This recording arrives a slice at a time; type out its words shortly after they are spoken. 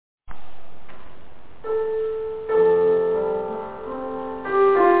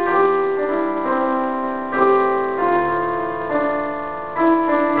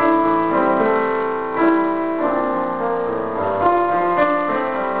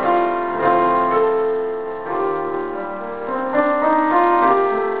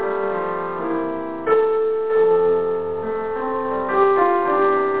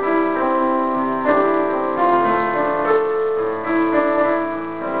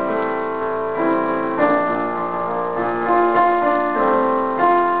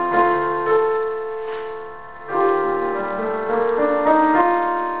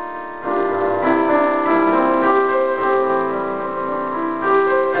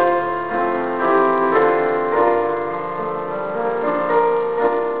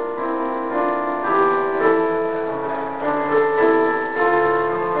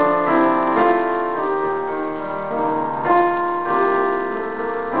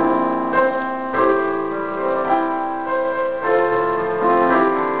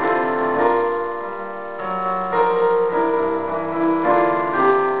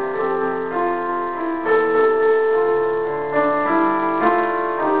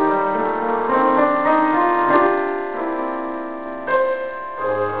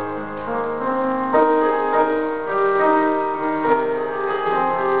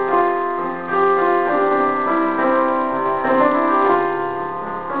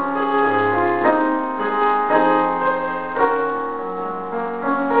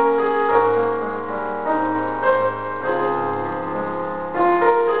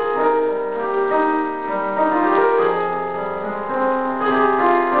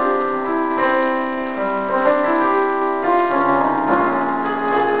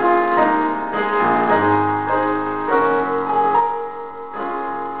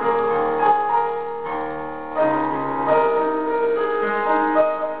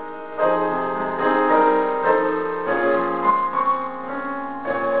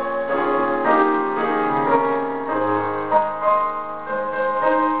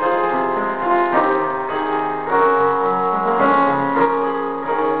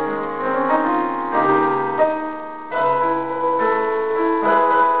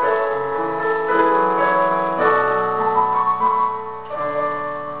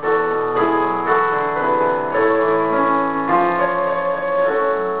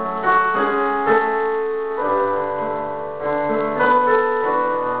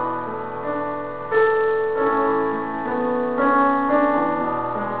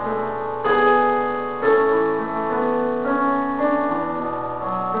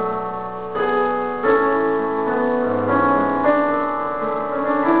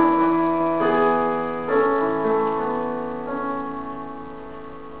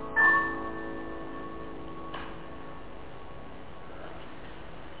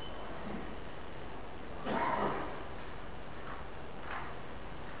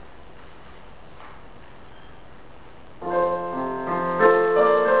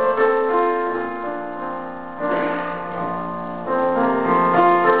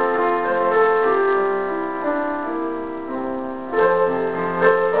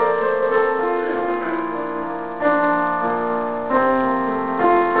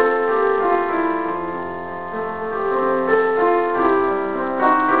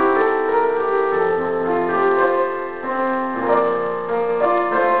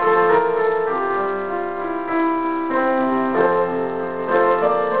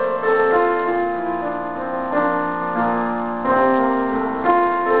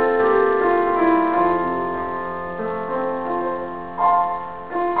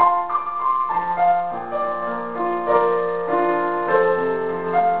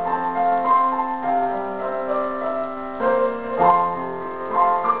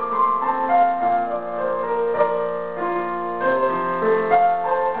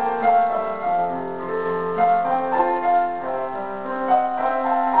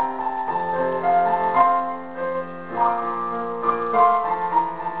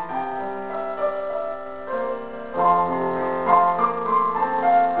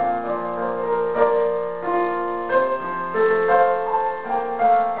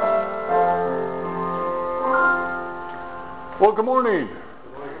Well, good morning.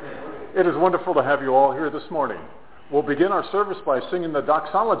 It is wonderful to have you all here this morning. We'll begin our service by singing the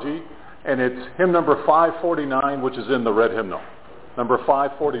doxology, and it's hymn number 549, which is in the red hymnal. Number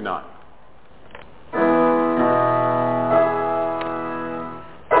 549.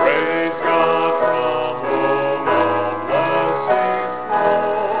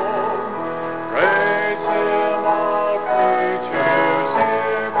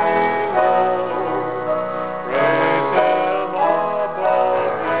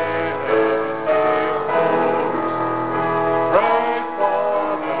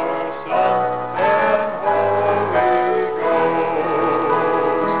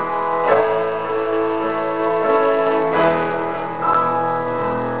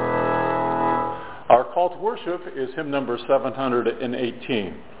 Worship is hymn number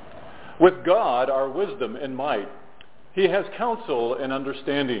 718. With God our wisdom and might. He has counsel and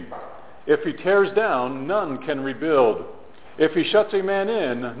understanding. If he tears down, none can rebuild. If he shuts a man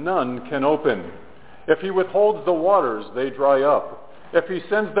in, none can open. If he withholds the waters, they dry up. If he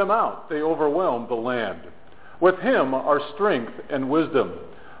sends them out, they overwhelm the land. With him are strength and wisdom.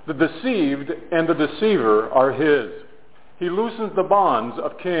 The deceived and the deceiver are his. He loosens the bonds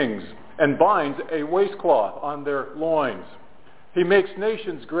of kings and binds a waistcloth on their loins. He makes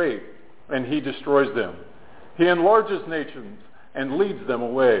nations great, and he destroys them. He enlarges nations and leads them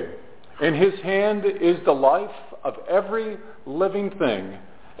away. In his hand is the life of every living thing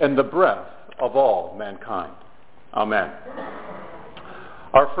and the breath of all mankind. Amen.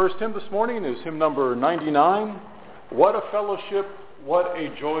 Our first hymn this morning is hymn number 99, What a Fellowship, What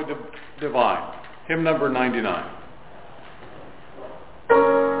a Joy Divine. Hymn number 99.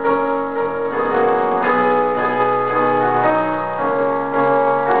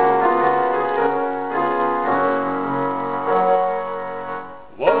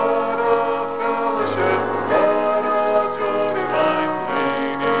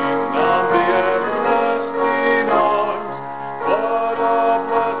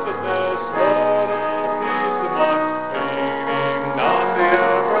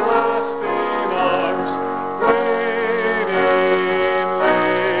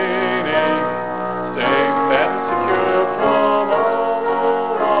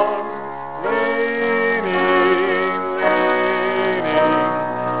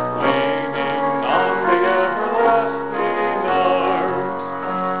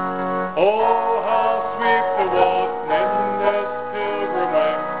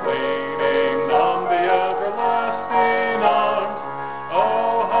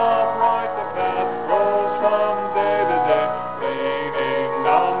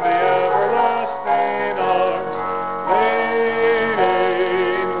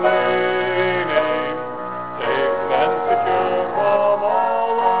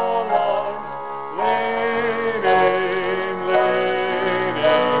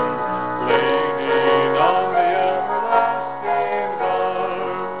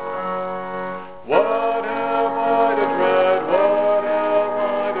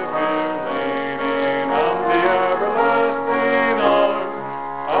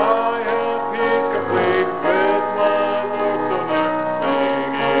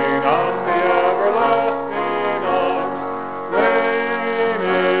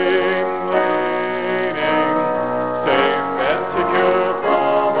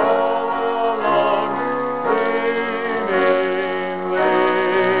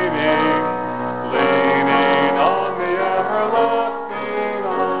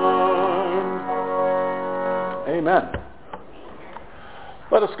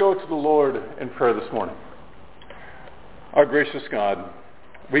 Let us go to the Lord in prayer this morning. Our gracious God,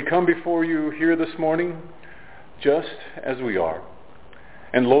 we come before you here this morning just as we are.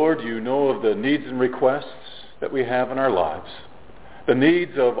 And Lord, you know of the needs and requests that we have in our lives. The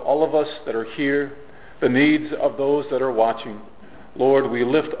needs of all of us that are here, the needs of those that are watching. Lord, we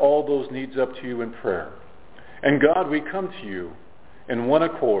lift all those needs up to you in prayer. And God, we come to you in one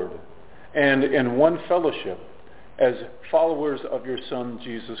accord and in one fellowship as followers of your Son,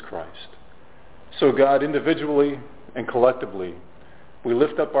 Jesus Christ. So God, individually and collectively, we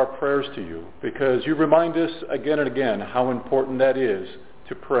lift up our prayers to you because you remind us again and again how important that is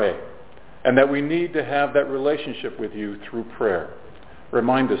to pray and that we need to have that relationship with you through prayer.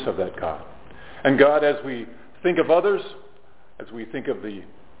 Remind us of that, God. And God, as we think of others, as we think of the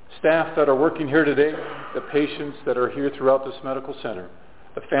staff that are working here today, the patients that are here throughout this medical center,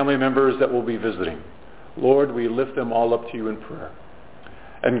 the family members that will be visiting, Lord, we lift them all up to you in prayer.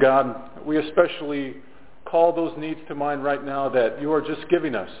 And God, we especially call those needs to mind right now that you are just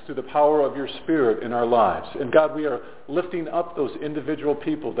giving us through the power of your Spirit in our lives. And God, we are lifting up those individual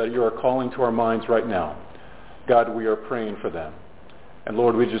people that you are calling to our minds right now. God, we are praying for them. And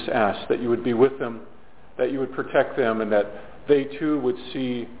Lord, we just ask that you would be with them, that you would protect them, and that they too would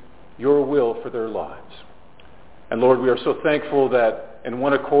see your will for their lives. And Lord, we are so thankful that in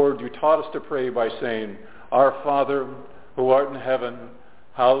one accord you taught us to pray by saying, Our Father, who art in heaven,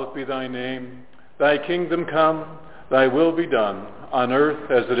 hallowed be thy name. Thy kingdom come, thy will be done, on earth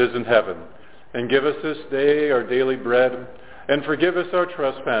as it is in heaven. And give us this day our daily bread, and forgive us our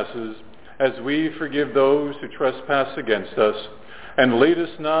trespasses, as we forgive those who trespass against us. And lead us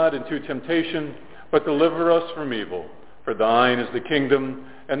not into temptation, but deliver us from evil. For thine is the kingdom,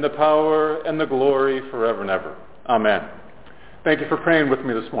 and the power, and the glory forever and ever. Amen. Thank you for praying with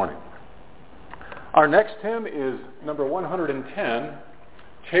me this morning. Our next hymn is number 110,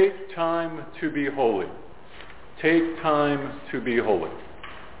 Take Time to Be Holy. Take time to be holy.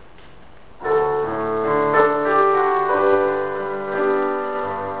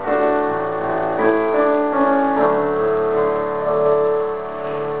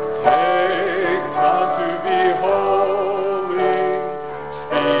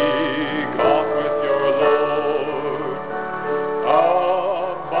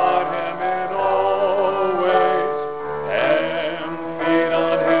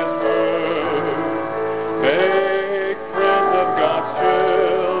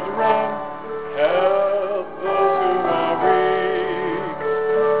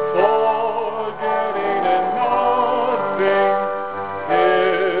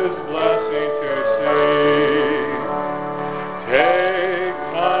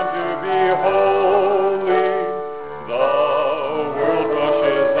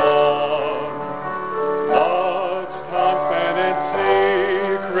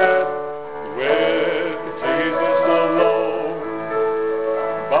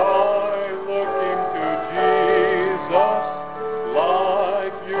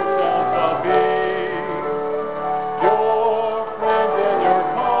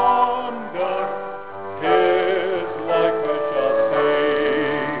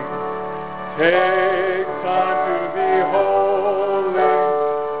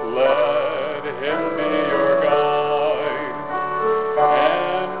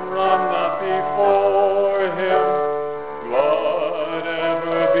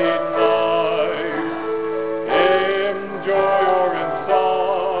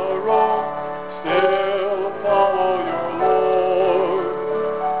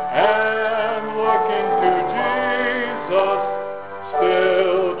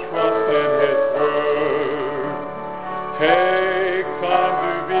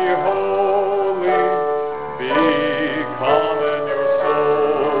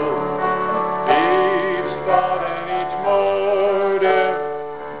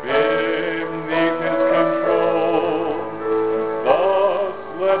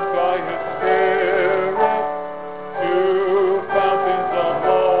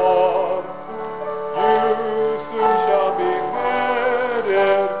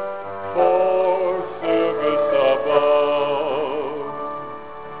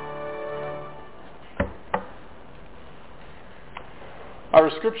 Our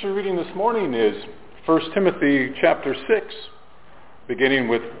scripture reading this morning is 1 Timothy chapter 6, beginning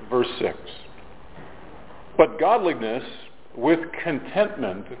with verse 6. But godliness with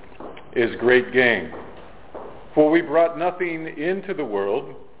contentment is great gain. For we brought nothing into the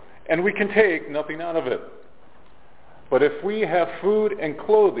world, and we can take nothing out of it. But if we have food and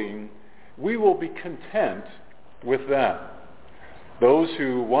clothing, we will be content with that. Those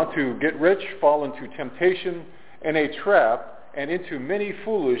who want to get rich fall into temptation and a trap, and into many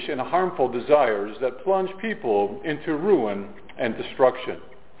foolish and harmful desires that plunge people into ruin and destruction.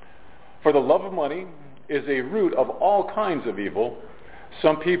 For the love of money is a root of all kinds of evil.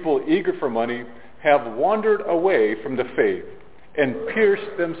 Some people eager for money have wandered away from the faith and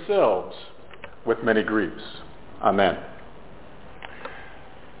pierced themselves with many griefs. Amen.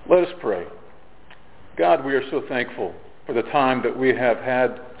 Let us pray. God, we are so thankful for the time that we have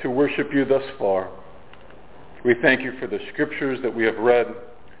had to worship you thus far. We thank you for the scriptures that we have read,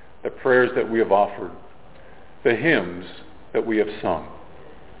 the prayers that we have offered, the hymns that we have sung.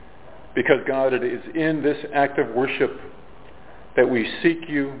 Because, God, it is in this act of worship that we seek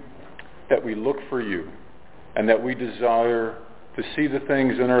you, that we look for you, and that we desire to see the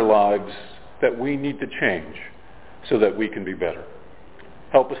things in our lives that we need to change so that we can be better.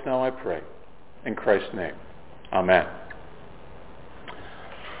 Help us now, I pray. In Christ's name, amen.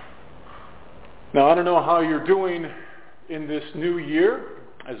 Now, I don't know how you're doing in this new year,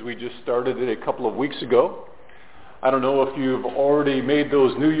 as we just started it a couple of weeks ago. I don't know if you've already made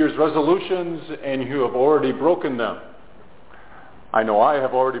those New Year's resolutions and you have already broken them. I know I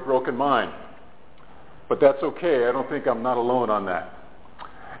have already broken mine. But that's okay. I don't think I'm not alone on that.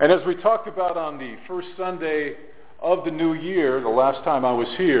 And as we talked about on the first Sunday of the new year, the last time I was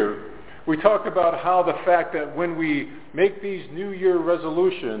here, we talked about how the fact that when we make these New Year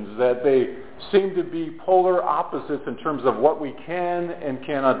resolutions, that they seem to be polar opposites in terms of what we can and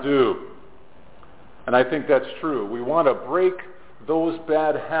cannot do. And I think that's true. We want to break those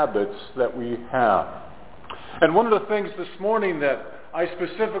bad habits that we have. And one of the things this morning that I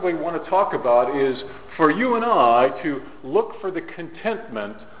specifically want to talk about is for you and I to look for the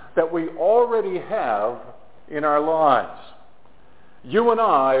contentment that we already have in our lives. You and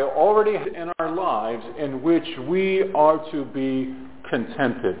I already have in our lives in which we are to be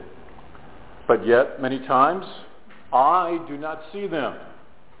contented. But yet, many times, I do not see them.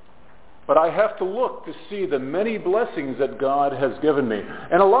 But I have to look to see the many blessings that God has given me.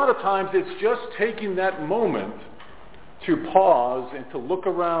 And a lot of times it's just taking that moment to pause and to look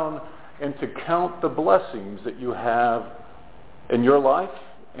around and to count the blessings that you have in your life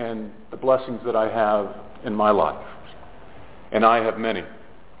and the blessings that I have in my life. And I have many.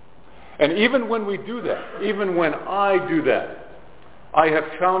 And even when we do that, even when I do that, I have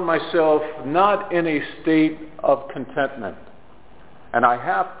found myself not in a state of contentment. And I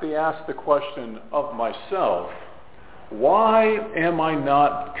have to ask the question of myself, why am I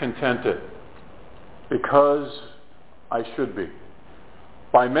not contented? Because I should be.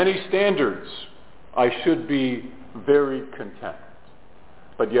 By many standards, I should be very content.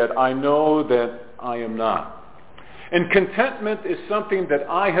 But yet I know that I am not. And contentment is something that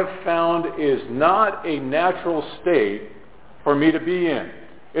I have found is not a natural state for me to be in.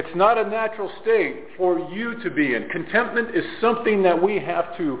 It's not a natural state for you to be in. Contentment is something that we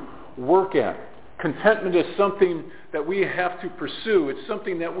have to work at. Contentment is something that we have to pursue. It's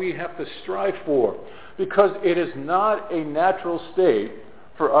something that we have to strive for, because it is not a natural state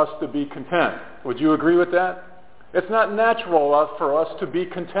for us to be content. Would you agree with that? It's not natural for us to be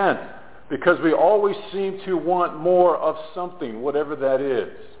content, because we always seem to want more of something, whatever that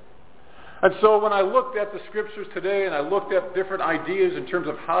is. And so when I looked at the scriptures today and I looked at different ideas in terms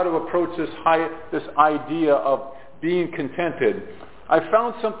of how to approach this idea of being contented, I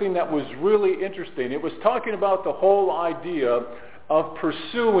found something that was really interesting. It was talking about the whole idea of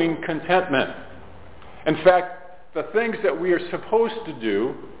pursuing contentment. In fact, the things that we are supposed to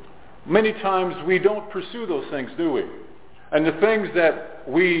do, many times we don't pursue those things, do we? And the things that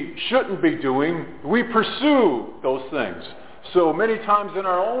we shouldn't be doing, we pursue those things. So many times in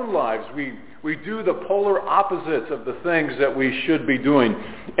our own lives, we do the polar opposites of the things that we should be doing.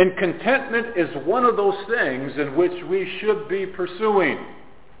 And contentment is one of those things in which we should be pursuing.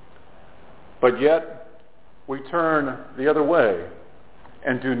 But yet, we turn the other way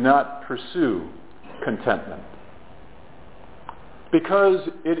and do not pursue contentment. Because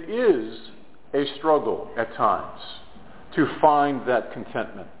it is a struggle at times to find that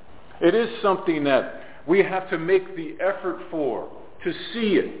contentment. It is something that we have to make the effort for, to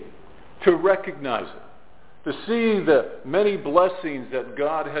see it, to recognize it, to see the many blessings that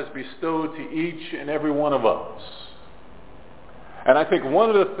God has bestowed to each and every one of us. And I think one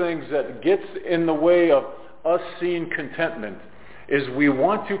of the things that gets in the way of us seeing contentment is we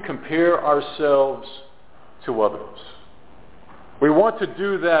want to compare ourselves to others. We want to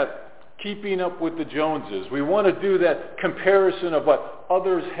do that keeping up with the Joneses. We want to do that comparison of what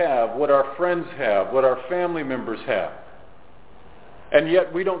others have, what our friends have, what our family members have. And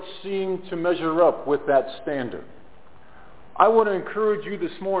yet we don't seem to measure up with that standard. I want to encourage you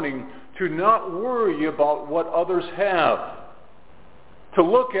this morning to not worry about what others have, to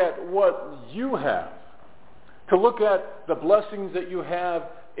look at what you have, to look at the blessings that you have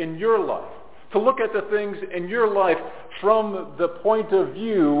in your life, to look at the things in your life from the point of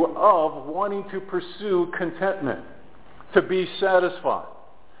view of wanting to pursue contentment, to be satisfied.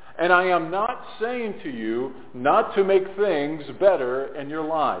 And I am not saying to you not to make things better in your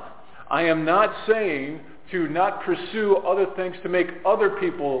life. I am not saying to not pursue other things to make other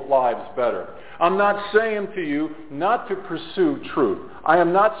people's lives better. I'm not saying to you not to pursue truth. I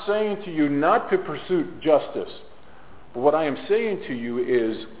am not saying to you not to pursue justice. But what I am saying to you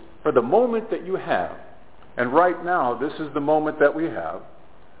is, for the moment that you have, and right now this is the moment that we have,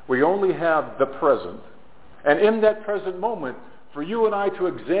 we only have the present. And in that present moment, for you and I to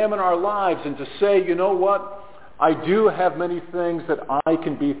examine our lives and to say, you know what? I do have many things that I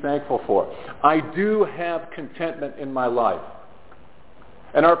can be thankful for. I do have contentment in my life.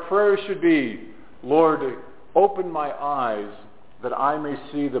 And our prayer should be, Lord, open my eyes that I may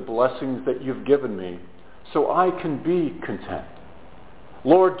see the blessings that you've given me so I can be content.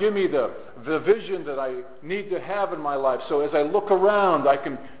 Lord, give me the vision that I need to have in my life so as I look around, I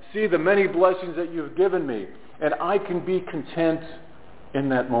can see the many blessings that you've given me, and I can be content in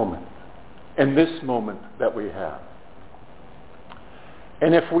that moment, in this moment that we have.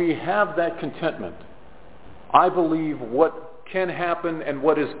 And if we have that contentment, I believe what can happen and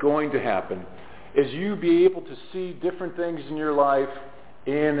what is going to happen is you be able to see different things in your life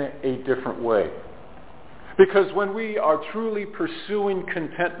in a different way. Because when we are truly pursuing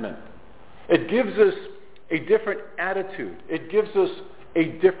contentment, it gives us a different attitude. It gives us a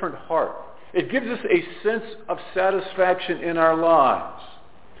different heart. It gives us a sense of satisfaction in our lives.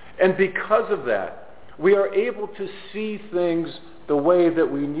 And because of that, we are able to see things the way that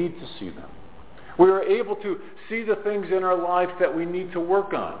we need to see them. We are able to see the things in our life that we need to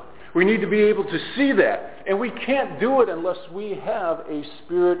work on. We need to be able to see that. And we can't do it unless we have a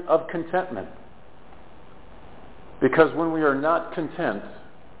spirit of contentment. Because when we are not content,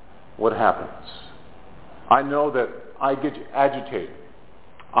 what happens? I know that I get agitated.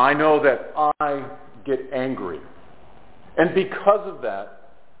 I know that I get angry. And because of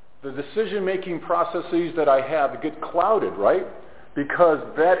that, the decision-making processes that I have get clouded, right? Because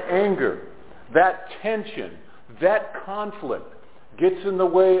that anger, that tension, that conflict gets in the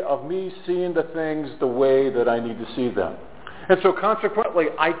way of me seeing the things the way that I need to see them. And so consequently,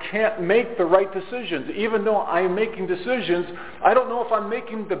 I can't make the right decisions. Even though I'm making decisions, I don't know if I'm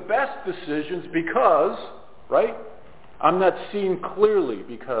making the best decisions because, right, I'm not seeing clearly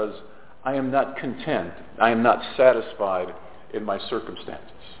because I am not content. I am not satisfied in my circumstances.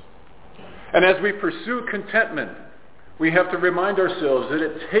 And as we pursue contentment, we have to remind ourselves that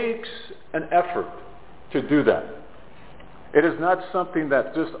it takes an effort to do that. It is not something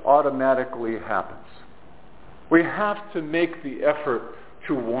that just automatically happens. We have to make the effort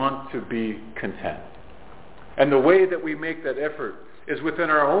to want to be content. And the way that we make that effort is within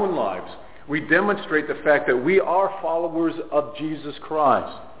our own lives. We demonstrate the fact that we are followers of Jesus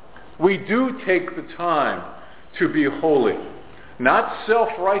Christ. We do take the time to be holy, not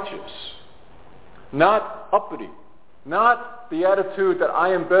self-righteous, not uppity, not the attitude that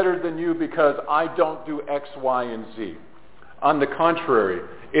I am better than you because I don't do X, Y, and Z. On the contrary,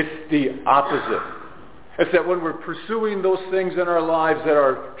 it's the opposite. It's that when we're pursuing those things in our lives that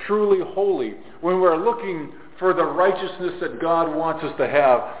are truly holy, when we're looking for the righteousness that God wants us to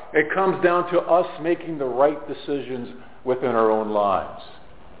have, it comes down to us making the right decisions within our own lives.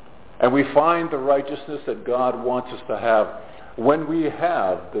 And we find the righteousness that God wants us to have when we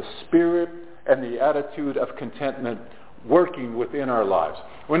have the spirit and the attitude of contentment working within our lives.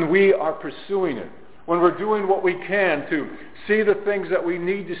 When we are pursuing it. When we're doing what we can to see the things that we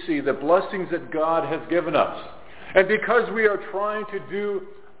need to see, the blessings that God has given us. And because we are trying to do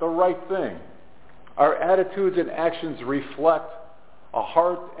the right thing, our attitudes and actions reflect a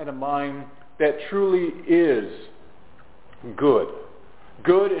heart and a mind that truly is good.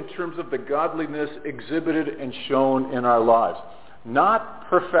 Good in terms of the godliness exhibited and shown in our lives. Not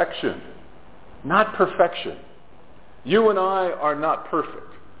perfection. Not perfection. You and I are not perfect.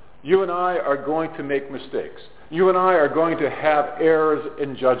 You and I are going to make mistakes. You and I are going to have errors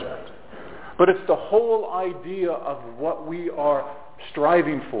in judgment. But it's the whole idea of what we are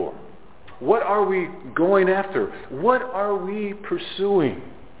striving for. What are we going after? What are we pursuing?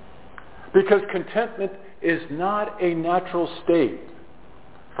 Because contentment is not a natural state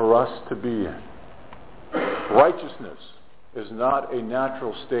for us to be in. Righteousness is not a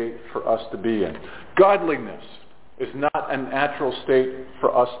natural state for us to be in. Godliness is not a natural state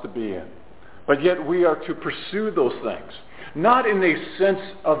for us to be in. But yet we are to pursue those things, not in a sense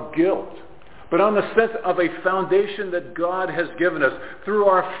of guilt, but on the sense of a foundation that God has given us through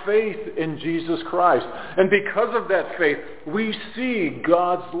our faith in Jesus Christ. And because of that faith, we see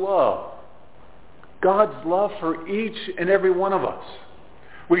God's love. God's love for each and every one of us.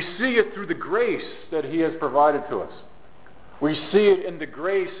 We see it through the grace that he has provided to us. We see it in the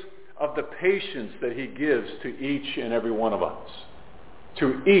grace of the patience that he gives to each and every one of us.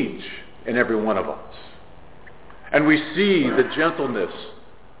 To each and every one of us. And we see the gentleness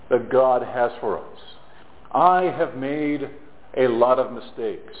that God has for us. I have made a lot of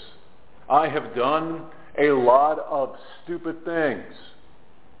mistakes. I have done a lot of stupid things.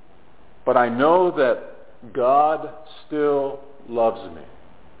 But I know that God still loves me.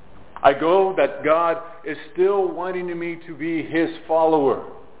 I know that God is still wanting me to be his follower.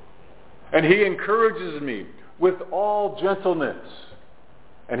 And he encourages me with all gentleness.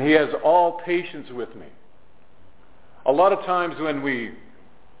 And he has all patience with me. A lot of times when we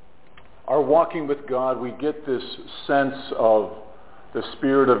are walking with God, we get this sense of the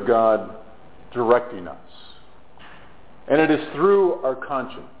Spirit of God directing us. And it is through our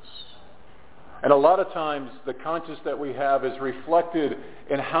conscience. And a lot of times the conscience that we have is reflected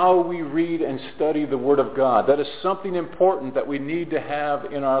in how we read and study the Word of God. That is something important that we need to have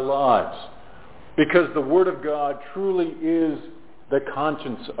in our lives, because the Word of God truly is the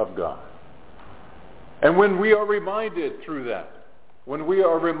conscience of God. And when we are reminded through that, when we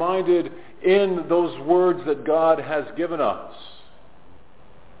are reminded in those words that God has given us,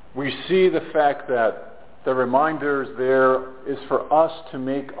 we see the fact that the reminders there is for us to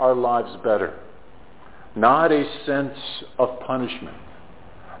make our lives better. Not a sense of punishment.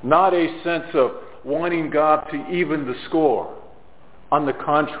 Not a sense of wanting God to even the score. On the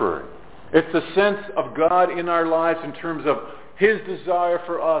contrary, it's a sense of God in our lives in terms of His desire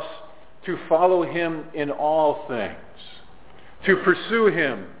for us to follow Him in all things, to pursue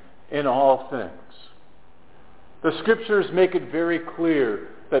Him in all things. The Scriptures make it very clear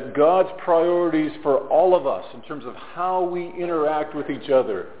that God's priorities for all of us in terms of how we interact with each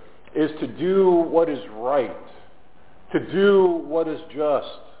other is to do what is right, to do what is just.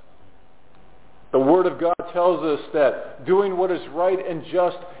 The Word of God tells us that doing what is right and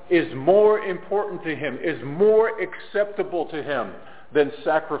just is more important to Him, is more acceptable to Him than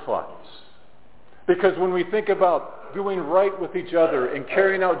sacrifice. Because when we think about doing right with each other and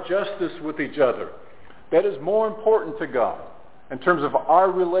carrying out justice with each other, that is more important to God in terms of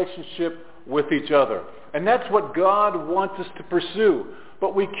our relationship with each other. And that's what God wants us to pursue.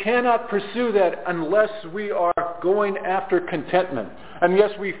 But we cannot pursue that unless we are going after contentment. And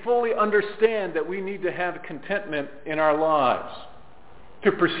yes, we fully understand that we need to have contentment in our lives.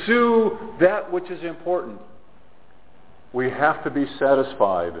 To pursue that which is important, we have to be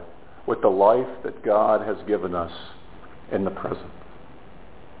satisfied with the life that God has given us in the present.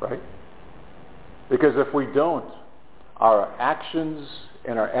 Right? Because if we don't, our actions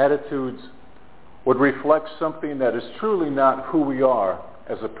and our attitudes would reflect something that is truly not who we are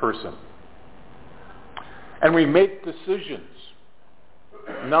as a person. And we make decisions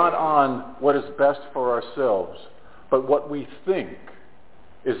not on what is best for ourselves, but what we think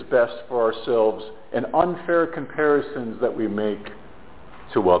is best for ourselves in unfair comparisons that we make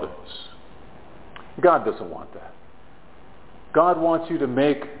to others. God doesn't want that. God wants you to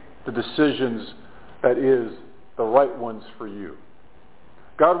make the decisions that is the right ones for you.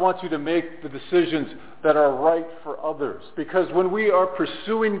 God wants you to make the decisions that are right for others. Because when we are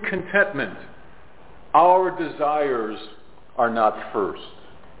pursuing contentment, our desires are not first.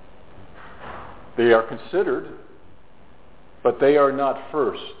 They are considered, but they are not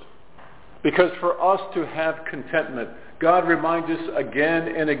first. Because for us to have contentment, God reminds us again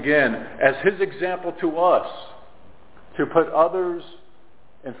and again, as His example to us, to put others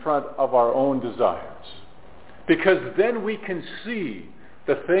in front of our own desires. Because then we can see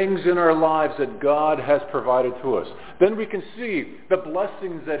the things in our lives that God has provided to us. Then we can see the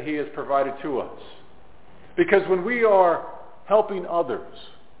blessings that He has provided to us. Because when we are helping others,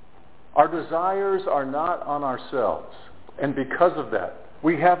 our desires are not on ourselves. And because of that,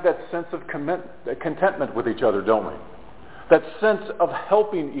 we have that sense of contentment with each other, don't we? That sense of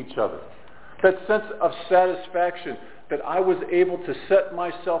helping each other. That sense of satisfaction that I was able to set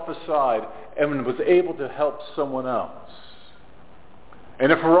myself aside and was able to help someone else.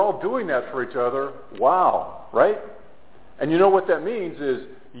 And if we're all doing that for each other, wow, right? And you know what that means is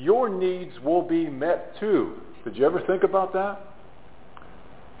your needs will be met too. Did you ever think about that?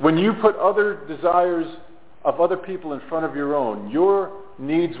 When you put other desires of other people in front of your own, your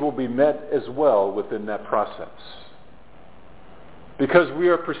needs will be met as well within that process. Because we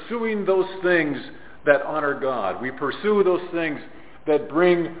are pursuing those things that honor God. We pursue those things that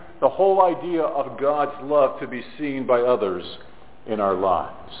bring the whole idea of God's love to be seen by others in our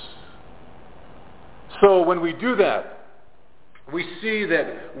lives. So when we do that, we see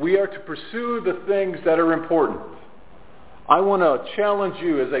that we are to pursue the things that are important. I want to challenge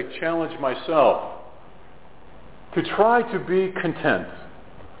you, as I challenge myself, to try to be content.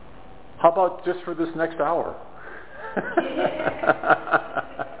 How about just for this next hour?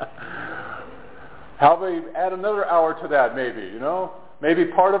 How about we add another hour to that maybe,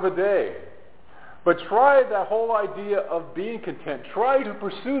 maybe part of a day. But try that whole idea of being content. Try to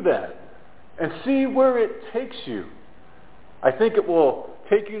pursue that and see where it takes you. I think it will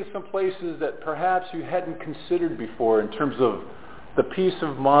take you to some places that perhaps you hadn't considered before in terms of the peace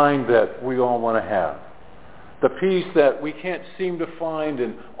of mind that we all want to have. The peace that we can't seem to find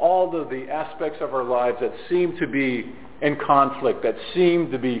in all of the aspects of our lives that seem to be in conflict, that seem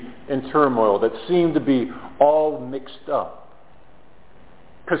to be in turmoil, that seem to be all mixed up.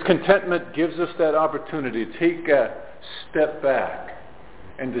 Because contentment gives us that opportunity to take a step back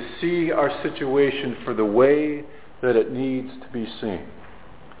and to see our situation for the way that it needs to be seen.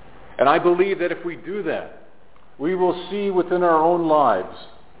 And I believe that if we do that, we will see within our own lives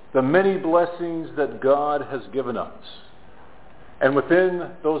the many blessings that God has given us. And within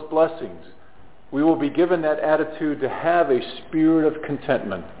those blessings, we will be given that attitude to have a spirit of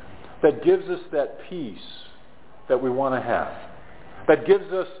contentment that gives us that peace that we want to have, that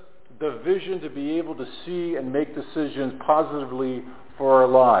gives us the vision to be able to see and make decisions positively for our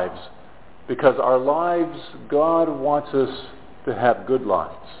lives. Because our lives, God wants us to have good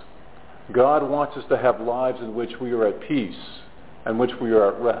lives. God wants us to have lives in which we are at peace and which we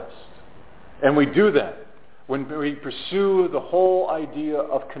are at rest. And we do that when we pursue the whole idea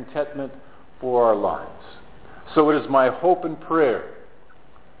of contentment for our lives. So it is my hope and prayer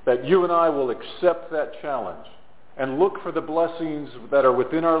that you and I will accept that challenge and look for the blessings that are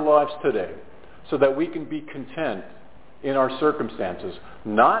within our lives today so that we can be content in our circumstances.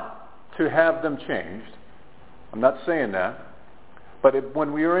 Not to have them changed. I'm not saying that. But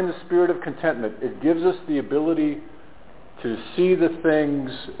when we are in the spirit of contentment, it gives us the ability to see the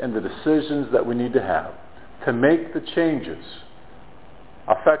things and the decisions that we need to have, to make the changes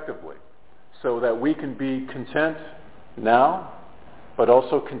effectively so that we can be content now, but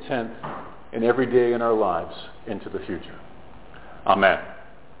also content in every day in our lives into the future. Amen.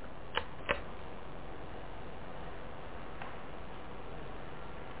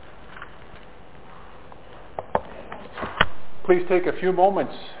 Please take a few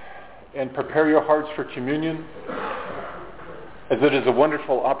moments and prepare your hearts for communion, as it is a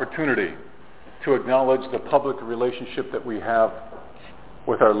wonderful opportunity to acknowledge the public relationship that we have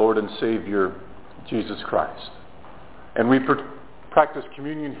with our Lord and Savior, Jesus Christ. And we practice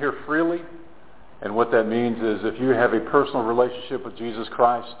communion here freely, and what that means is if you have a personal relationship with Jesus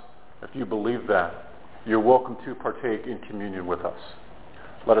Christ, if you believe that, you're welcome to partake in communion with us.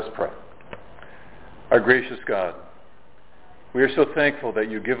 Let us pray. Our gracious God, we are so thankful that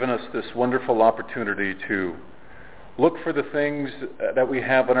you've given us this wonderful opportunity to look for the things that we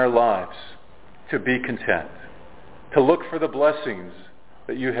have in our lives, to be content, to look for the blessings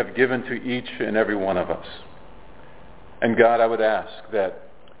that you have given to each and every one of us. And God, I would ask that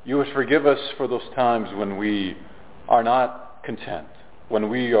you would forgive us for those times when we are not content, when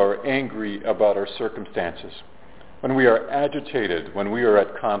we are angry about our circumstances, when we are agitated, when we are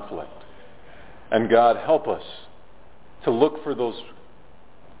at conflict. And God, help us to look for those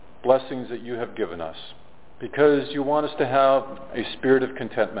blessings that you have given us, because you want us to have a spirit of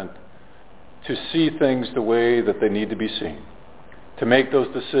contentment, to see things the way that they need to be seen, to make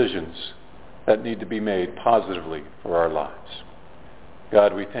those decisions that need to be made positively for our lives.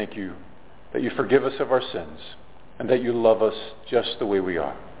 God, we thank you that you forgive us of our sins and that you love us just the way we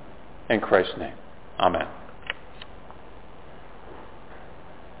are. In Christ's name, amen.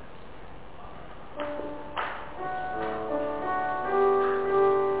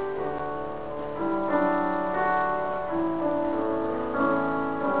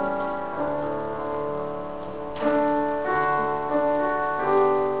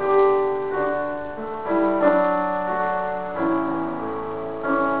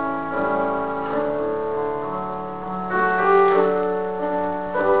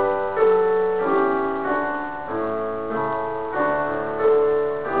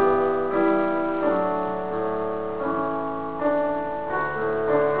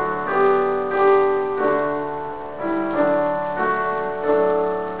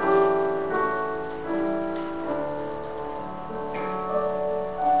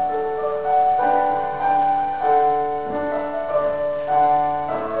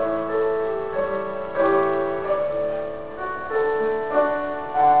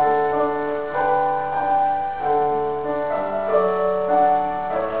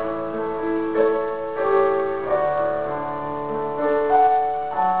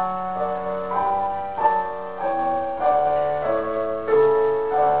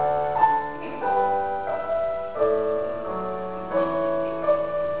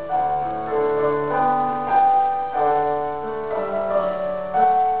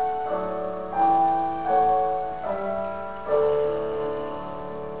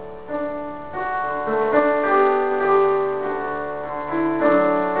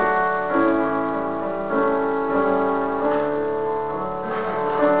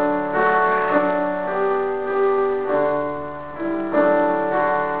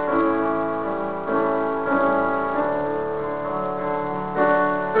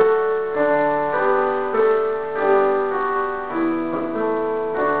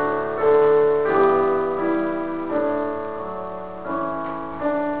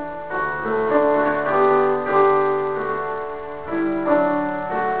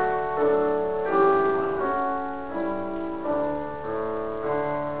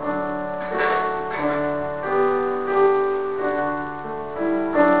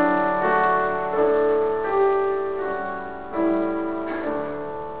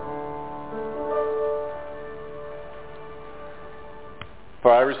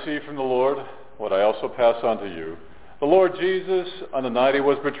 For I received from the Lord what I also pass on to you. The Lord Jesus, on the night he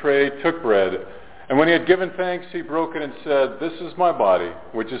was betrayed, took bread, and when he had given thanks, he broke it and said, "This is my body,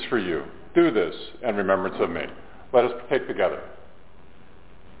 which is for you. Do this in remembrance of me." Let us partake together.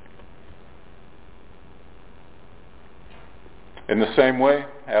 In the same way,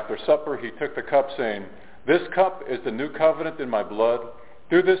 after supper, he took the cup, saying, "This cup is the new covenant in my blood.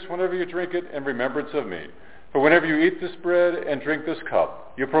 Do this whenever you drink it in remembrance of me. For whenever you eat this bread and drink this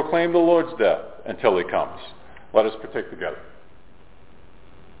cup, you proclaim the Lord's death until he comes." Let us partake together.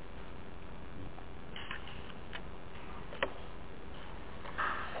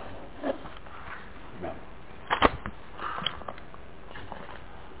 Amen.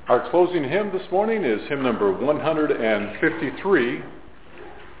 Our closing hymn this morning is hymn number 153,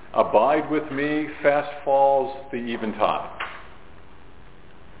 "Abide with me, fast falls the eventide."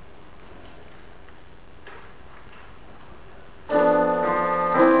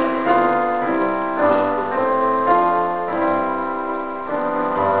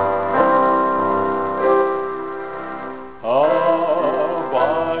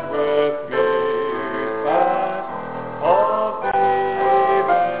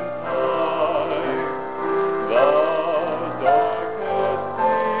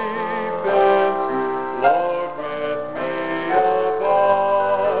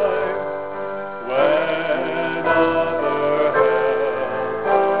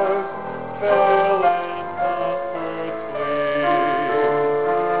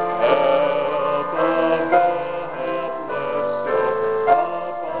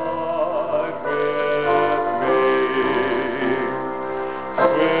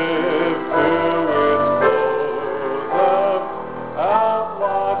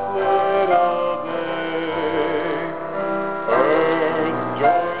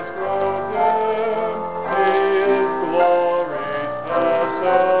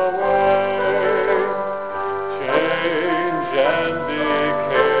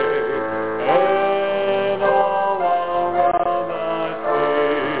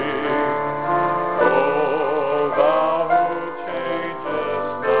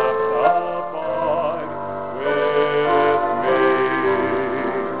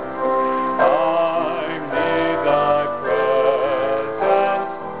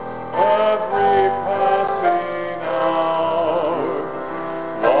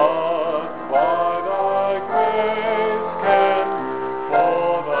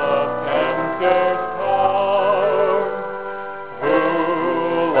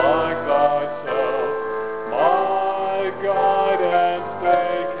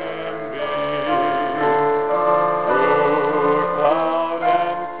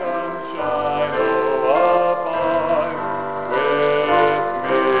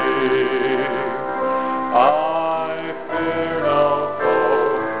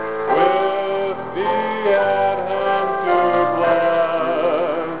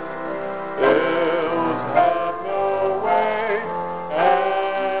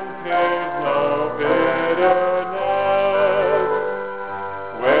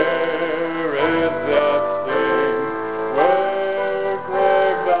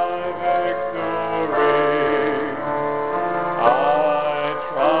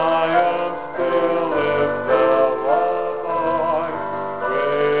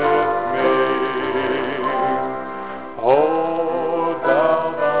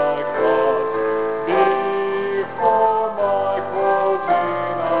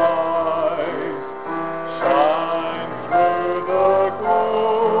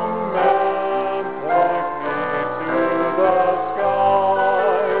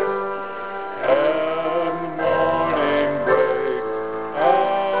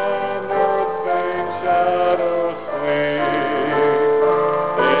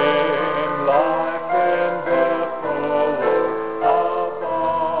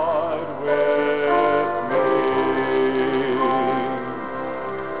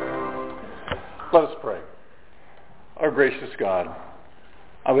 Let us pray. Our gracious God,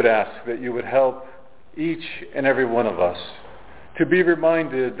 I would ask that you would help each and every one of us to be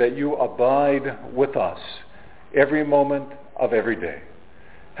reminded that you abide with us every moment of every day.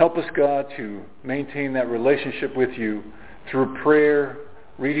 Help us, God, to maintain that relationship with you through prayer,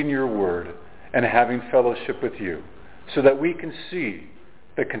 reading your word, and having fellowship with you, so that we can see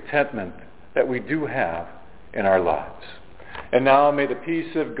the contentment that we do have in our lives. And now may the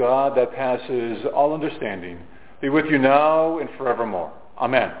peace of God that passes all understanding be with you now and forevermore.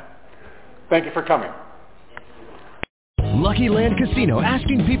 Amen. Thank you for coming. Lucky Land Casino,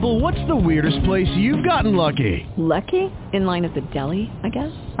 asking people, what's the weirdest place you've gotten lucky? Lucky? In line at the deli, I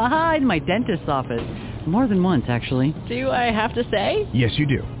guess? Aha, in my dentist's office. More than once, actually. Do I have to say? Yes, you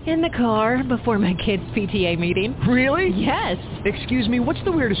do. In the car before my kids' PTA meeting. Really? Yes. Excuse me, what's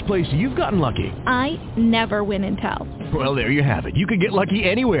the weirdest place you've gotten lucky? I never win and tell. Well, there you have it. You can get lucky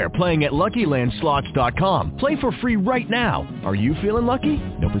anywhere, playing at LuckyLandSlots.com. Play for free right now. Are you feeling lucky?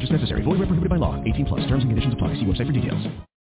 No purchase necessary. Void where prohibited by law. 18+. Terms and conditions apply. See website for details.